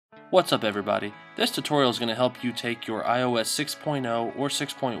What's up everybody? This tutorial is going to help you take your iOS 6.0 or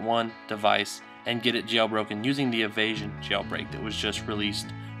 6.1 device and get it jailbroken using the Evasi0n Jailbreak that was just released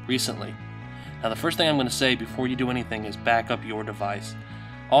recently. Now the first thing I'm going to say before you do anything is back up your device.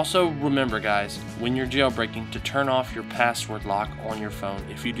 Also remember guys, when you're jailbreaking to turn off your password lock on your phone.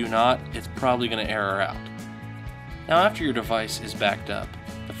 If you do not, it's probably going to error out. Now after your device is backed up,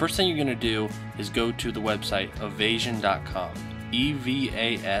 the first thing you're going to do is go to the website Evasi0n.com.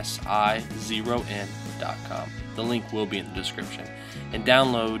 Evasi0n.com. The link will be in the description. And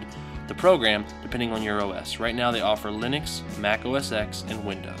download the program depending on your OS. Right now they offer Linux, Mac OS X, and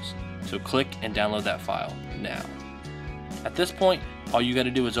Windows. So click and download that file now. At this point, all you got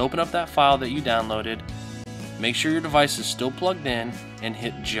to do is open up that file that you downloaded, make sure your device is still plugged in, and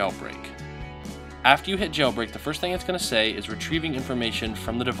hit jailbreak. After you hit jailbreak, the first thing it's going to say is retrieving information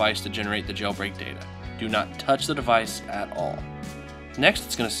from the device to generate the jailbreak data. Do not touch the device at all. Next,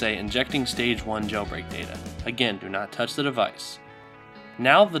 it's going to say injecting stage 1 jailbreak data. Again, do not touch the device.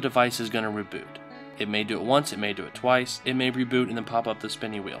 Now the device is going to reboot. It may do it once, it may do it twice, it may reboot and then pop up the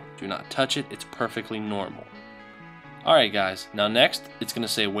spinny wheel. Do not touch it, it's perfectly normal. Alright guys, now next, it's going to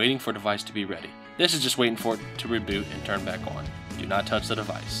say waiting for device to be ready. This is just waiting for it to reboot and turn back on. Do not touch the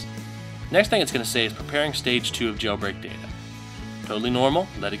device. Next thing it's going to say is preparing stage 2 of jailbreak data. Totally normal,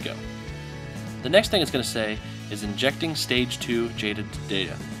 let it go. The next thing it's going to say is injecting stage 2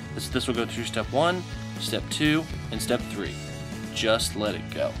 data. This will go through step 1, step 2, and step 3. Just let it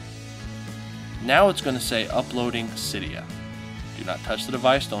go. Now it's going to say uploading Cydia. Do not touch the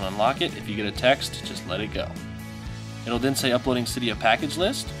device, don't unlock it. If you get a text, just let it go. It'll then say uploading Cydia package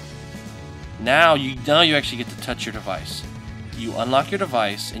list. Now you actually get to touch your device. You unlock your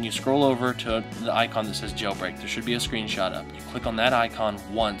device and you scroll over to the icon that says jailbreak. There should be a screenshot up. You click on that icon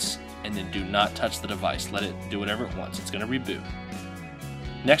once and then do not touch the device. Let it do whatever it wants. It's going to reboot.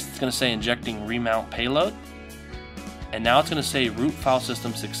 Next it's going to say injecting remount payload. And now it's going to say root file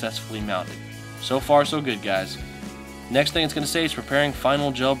system successfully mounted. So far so good guys. Next thing it's going to say is preparing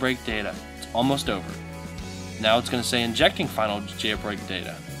final jailbreak data. It's almost over. Now it's going to say injecting final jailbreak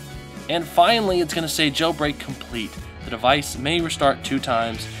data. And finally it's going to say jailbreak complete. The device may restart 2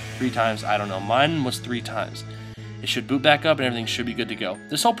 times, 3 times, I don't know. Mine was 3 times. It should boot back up and everything should be good to go.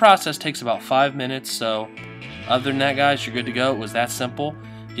 This whole process takes about 5 minutes, so other than that guys, you're good to go. It was that simple.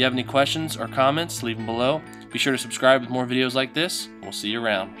 If you have any questions or comments, leave them below. Be sure to subscribe with more videos like this. We'll see you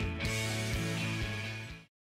around.